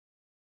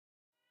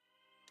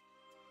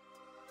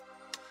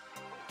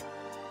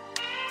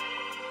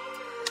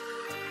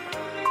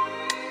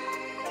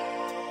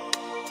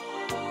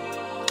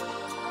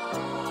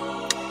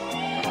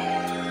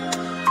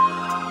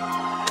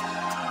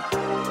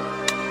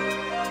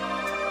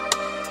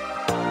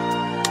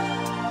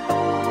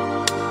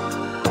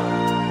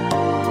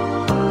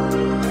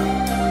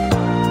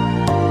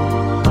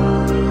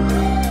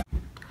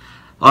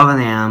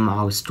11 a.m.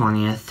 August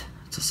 20th.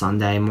 It's a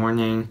Sunday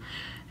morning,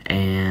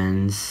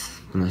 and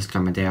I'm going to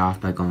start my day off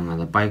by going on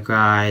a bike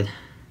ride.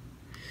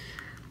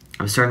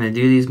 I'm starting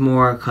to do these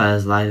more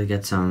because I like to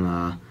get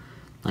some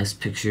nice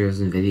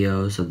pictures and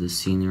videos of the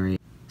scenery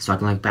so I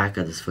can look back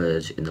at this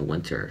footage in the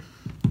winter.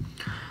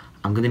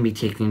 I'm going to be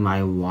taking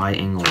my wide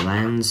angle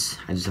lens.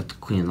 I just have to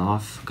clean it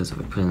off because if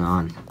I put it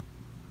on,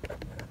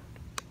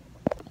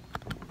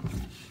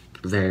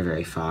 very,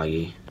 very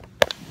foggy.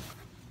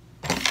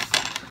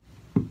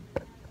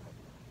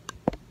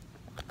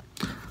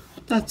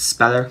 That's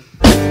better.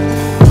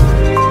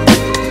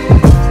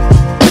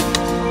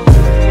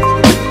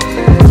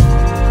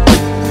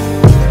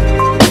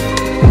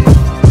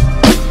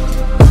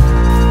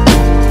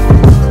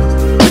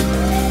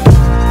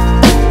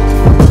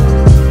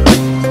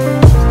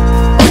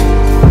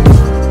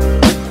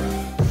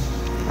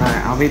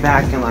 Alright, I'll be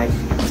back in like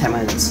 10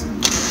 minutes.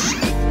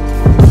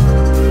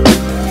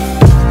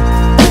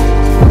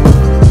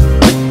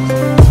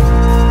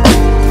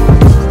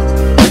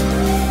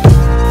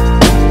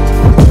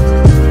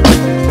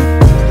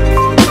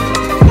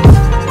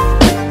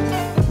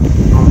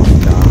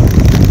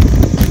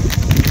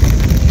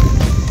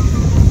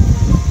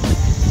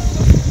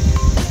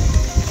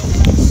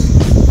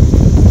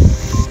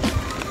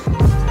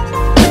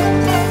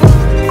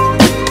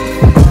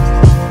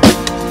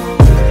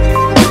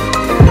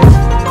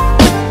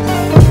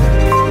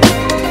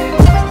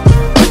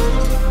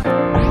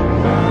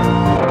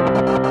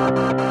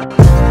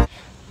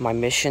 My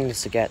mission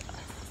is to get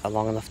a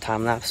long enough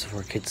time lapse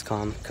before kids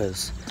come,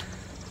 because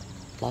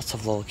lots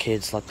of little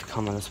kids like to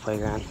come on this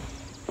playground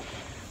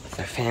with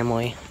their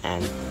family,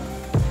 and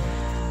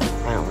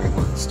I don't really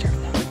want to disturb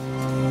them.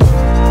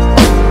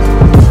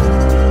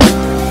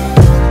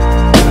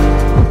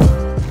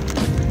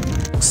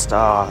 Next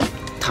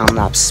time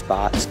lapse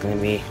spot is going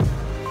to be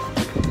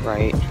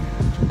right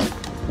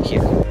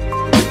here.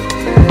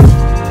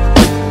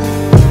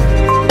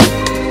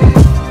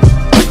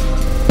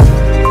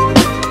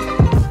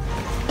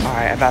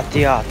 About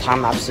the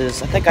time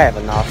lapses, I think I have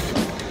enough.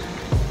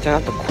 They're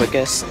not the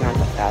quickest, not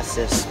the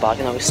fastest, but I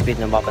can always speed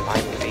them up in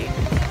iMovie.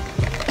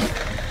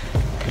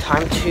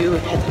 Time to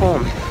head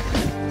home.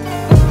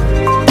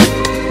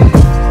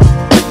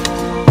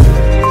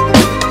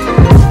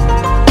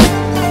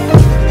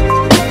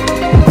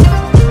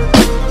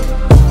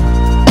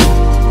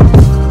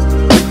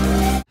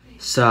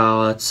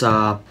 So let's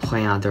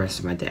plan out the rest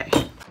of my day.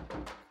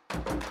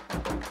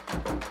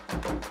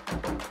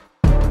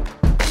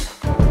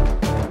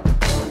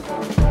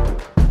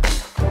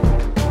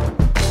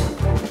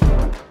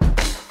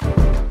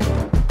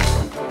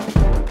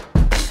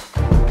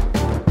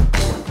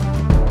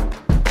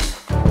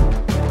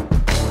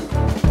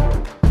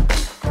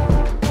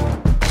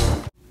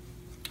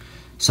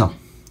 So,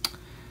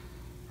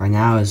 right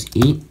now is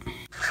eat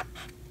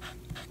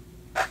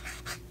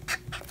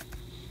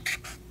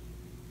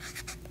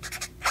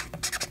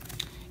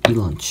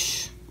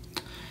lunch.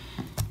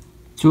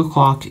 2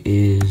 o'clock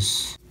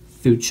is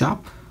food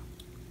shop.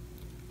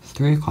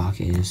 3 o'clock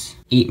is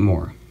eat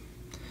more.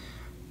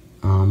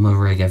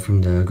 Whatever I get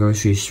from the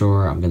grocery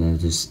store, I'm gonna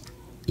just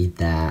eat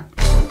that.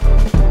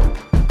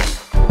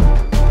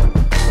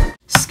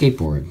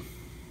 Skateboard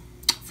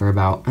for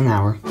about an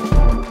hour.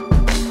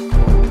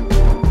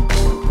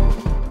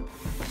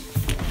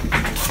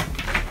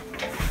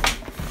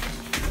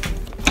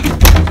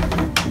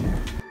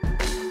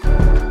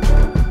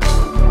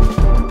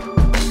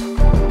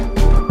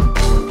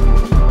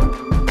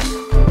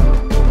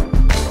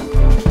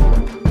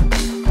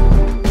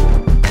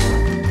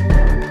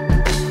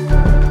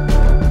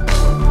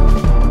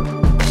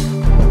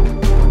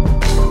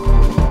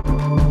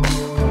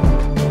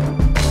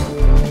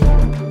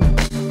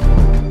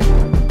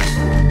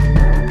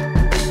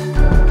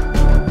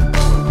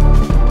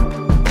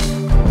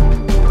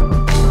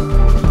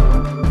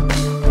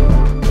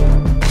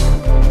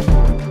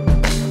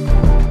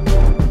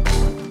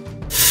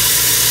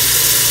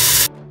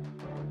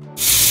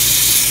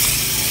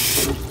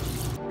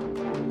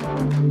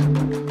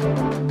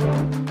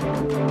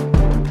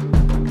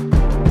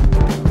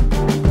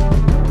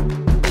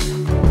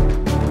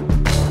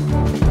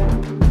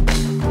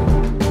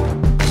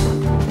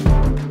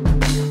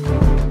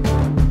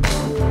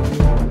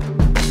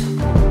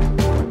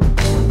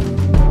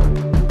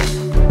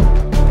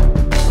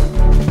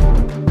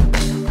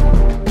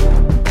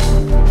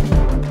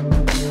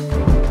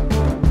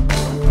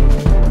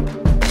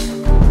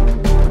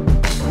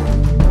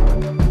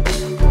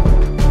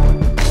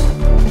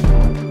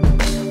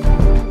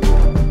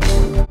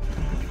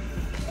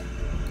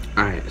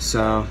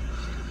 So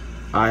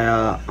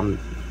I'm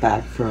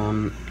back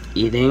from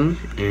eating,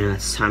 and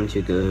it's time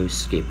to go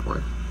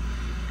skateboard.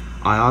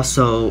 I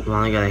also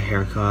want to get a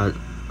haircut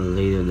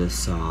later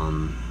this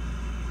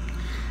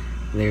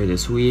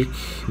week,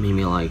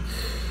 maybe like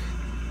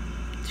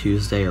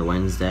Tuesday or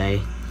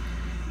Wednesday.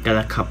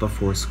 Got a cut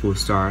before school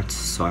starts,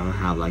 so I don't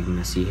have like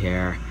messy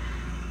hair.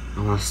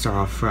 I want to start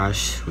off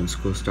fresh when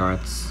school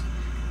starts,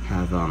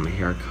 have a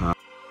haircut.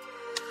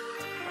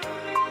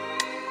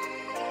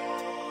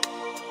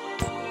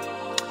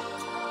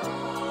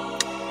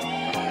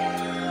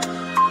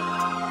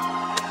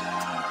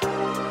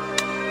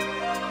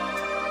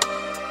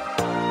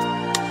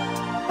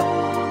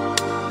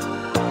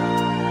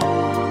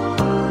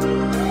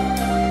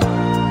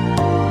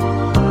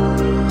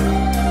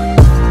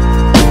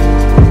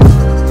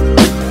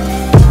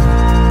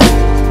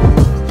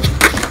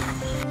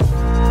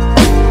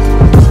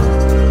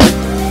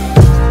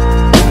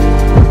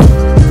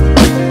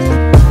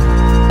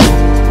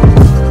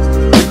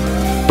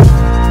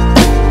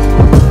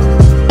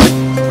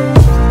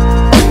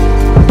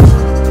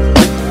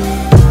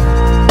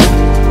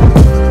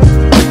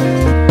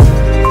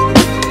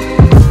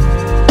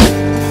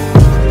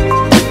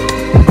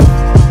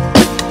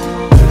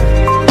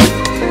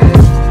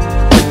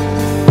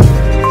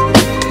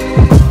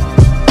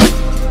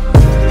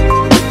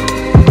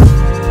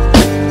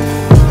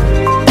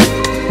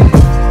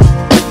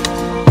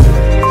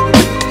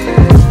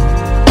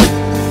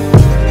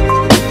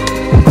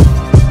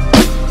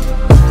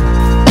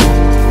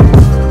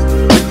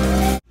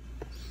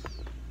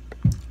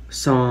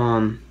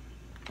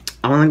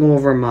 I want to go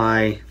over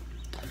my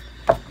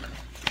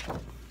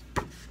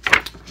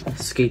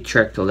skate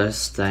trick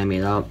list that I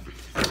made up.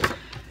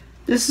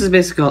 This is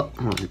basically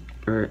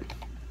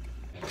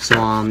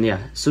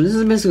so this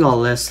is basically a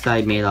list that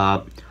I made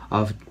up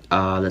of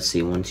let's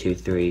see, 1, 2,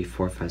 3,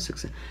 4, 5,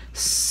 6,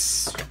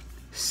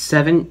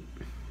 7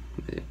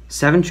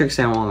 tricks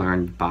I want to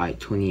learn by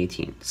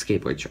 2018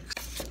 skateboard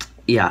tricks.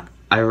 Yeah,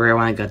 I really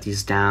want to get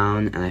these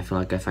down, and I feel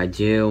like if I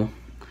do,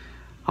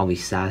 I'll be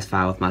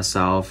satisfied with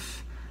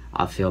myself.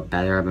 I'll feel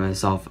better about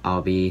myself.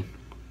 I'll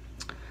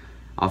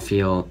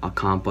feel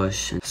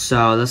accomplished.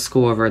 So let's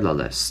go over the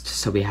list.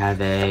 So we have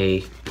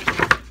a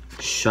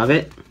shove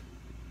it.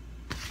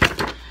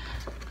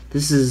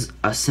 This is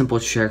a simple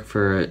trick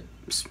for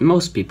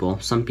most people,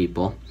 some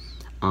people.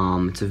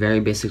 It's a very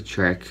basic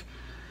trick.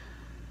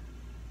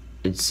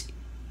 It's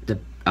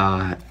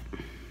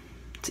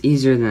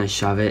easier than a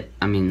shove it.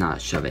 I mean,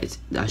 not shove it.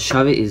 A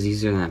shove it is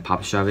easier than a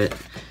pop shove it.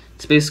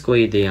 It's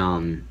basically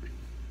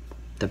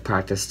the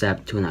practice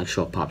step to an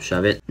actual pop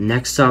shove it.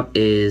 Next up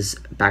is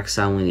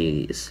backside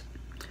 180s.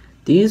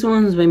 These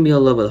ones may be a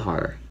little bit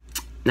harder.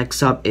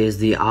 Next up is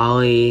the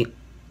ollie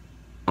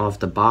off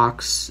the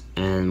box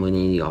and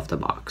 180 off the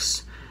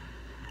box.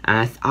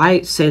 And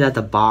I say that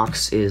the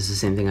box is the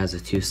same thing as a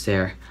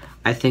two-stair.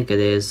 I think it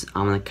is.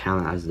 I'm gonna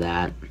count it as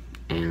that,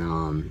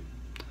 and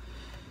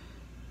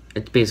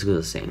it's basically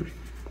the same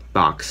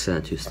box and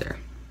a two-stair.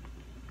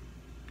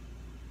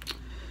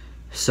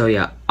 So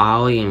yeah,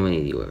 ollie and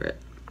 180 with it.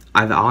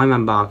 I've ollied my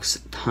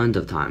box tons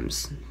of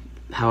times.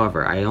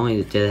 However, I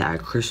only did it at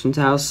Christian's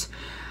house.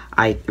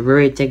 I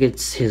really think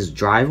it's his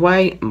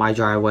driveway. My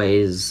driveway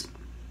is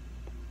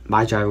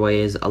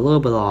a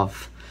little bit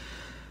off.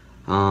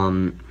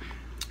 Kind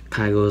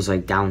of goes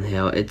like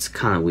downhill. It's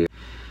kind of weird.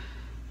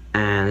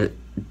 And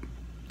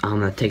I'm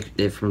gonna take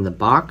it from the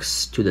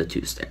box to the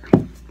two-stair.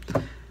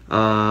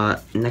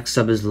 Next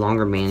up is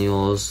longer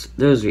manuals.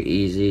 Those are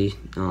easy.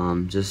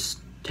 Just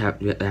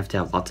you have to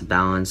have lots of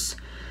balance.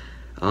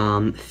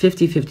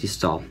 50-50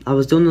 stall. I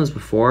was doing those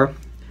before.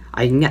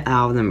 I can get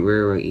out of them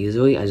really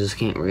easily. I just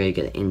can't really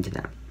get into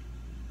them.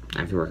 I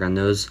have to work on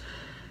those.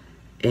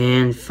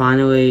 And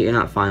finally, or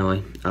not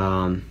finally,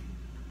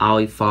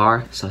 ollie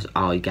far, such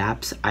ollie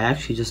gaps. I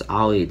actually just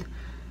ollied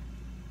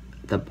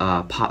the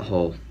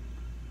pothole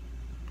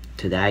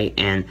today.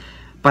 And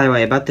by the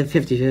way, about the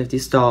 50-50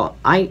 stall,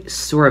 I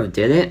sort of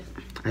did it.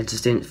 I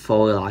just didn't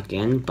fully lock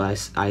in,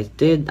 but I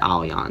did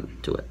ollie on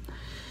to it.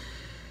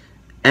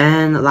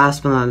 And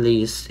last but not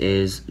least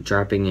is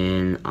dropping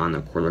in on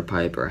a quarter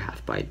pipe or a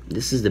half pipe.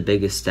 This is the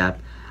biggest step.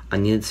 I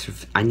need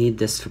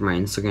this for my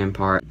Instagram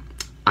part.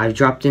 I've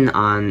dropped in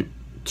on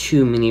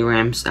 2 mini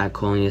ramps at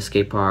Colonia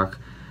Skate Park,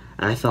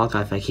 and I feel like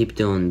if I keep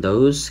doing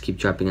those, keep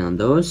dropping in on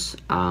those,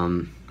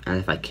 and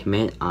if I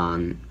commit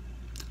on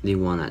the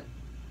one at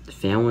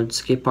Fanwood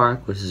Skate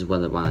Park, which is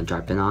what I want to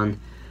drop in on,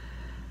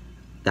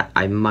 that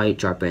I might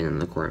drop in on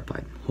the quarter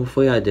pipe.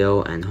 Hopefully I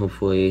do, and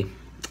hopefully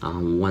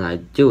when I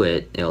do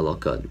it, it'll look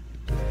good.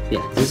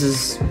 Yeah,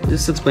 this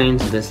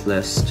explains this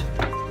list.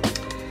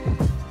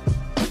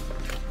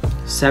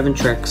 7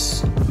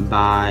 tricks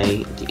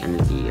by the end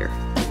of the year.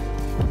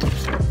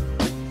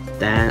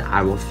 Then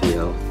I will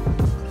feel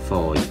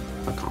fully